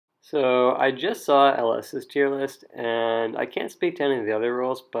So I just saw LS's tier list, and I can't speak to any of the other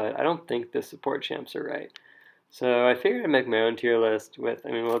roles, but I don't think the support champs are right. So I figured I'd make my own tier list with,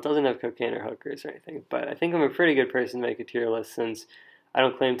 well, it doesn't have cocaine or hookers or anything, but I think I'm a pretty good person to make a tier list since I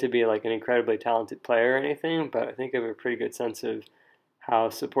don't claim to be like an incredibly talented player or anything, but I think I have a pretty good sense of how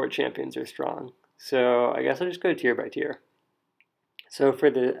support champions are strong. So I guess I'll just go tier by tier. So for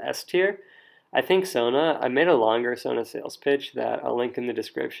the S tier, I think Sona, I made a longer Sona sales pitch that I'll link in the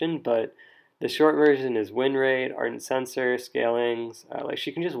description, but the short version is win rate, ardent sensor, scalings. Like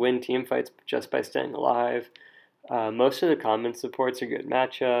she can just win team fights just by staying alive. Most of the common supports are good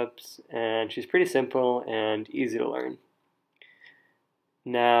matchups, and she's pretty simple and easy to learn.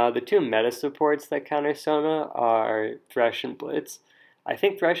 Now, the two meta supports that counter Sona are Thresh and Blitz. I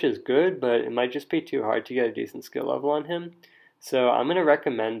think Thresh is good, but it might just be too hard to get a decent skill level on him. So I'm going to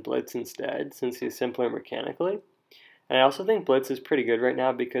recommend Blitz instead, since he's simpler mechanically. And I also think Blitz is pretty good right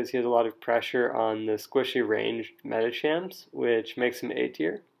now because he has a lot of pressure on the squishy ranged meta champs, which makes him A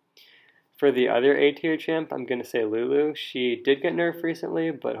tier. For the other A tier champ, I'm going to say Lulu. She did get nerfed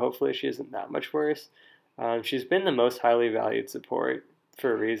recently, but hopefully she isn't that much worse. She's been the most highly valued support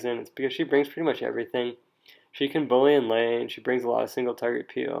for a reason. It's because she brings pretty much everything. She can bully in lane, she brings a lot of single target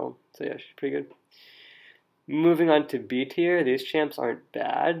peel, so yeah, she's pretty good. Moving on to B tier, these champs aren't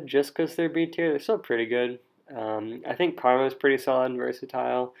bad just because they're B tier, they're still pretty good. I think Karma is pretty solid and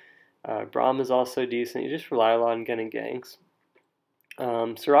versatile. Braum is also decent, you just rely a lot on getting ganks.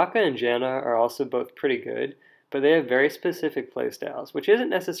 Soraka and Janna are also both pretty good, but they have very specific playstyles, which isn't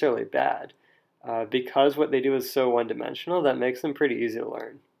necessarily bad. Because what they do is so one-dimensional, that makes them pretty easy to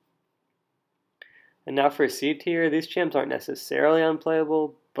learn. And now for C tier, these champs aren't necessarily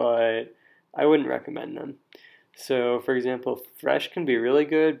unplayable, but I wouldn't recommend them. So, for example, Thresh can be really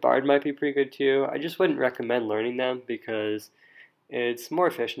good, Bard might be pretty good too. I just wouldn't recommend learning them because it's more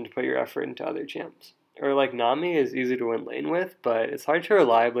efficient to put your effort into other champs. Or like Nami is easy to win lane with, but it's hard to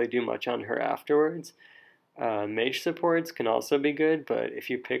reliably do much on her afterwards. Mage supports can also be good, but if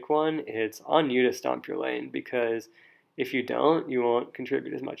you pick one, it's on you to stomp your lane because if you don't, you won't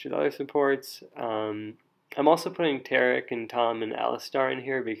contribute as much as other supports. I'm also putting Taric and Tom and Alistar in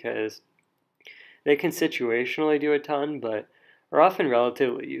here because they can situationally do a ton, but are often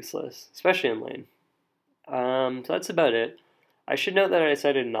relatively useless, especially in lane. So that's about it. I should note that I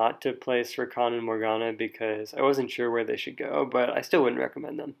decided not to place Rakan and Morgana because I wasn't sure where they should go, but I still wouldn't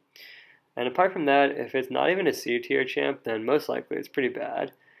recommend them. And apart from that, if it's not even a C tier champ, then most likely it's pretty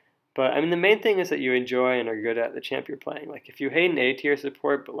bad. But the main thing is that you enjoy and are good at the champ you're playing. Like if you hate an A tier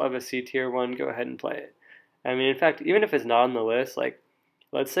support but love a C tier one, go ahead and play it. In fact, even if it's not on the list, like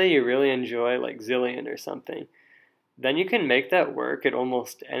let's say you really enjoy like Zillion or something, then you can make that work at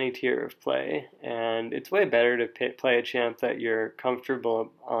almost any tier of play. And it's way better to play a champ that you're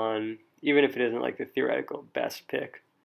comfortable on, even if it isn't like the theoretical best pick.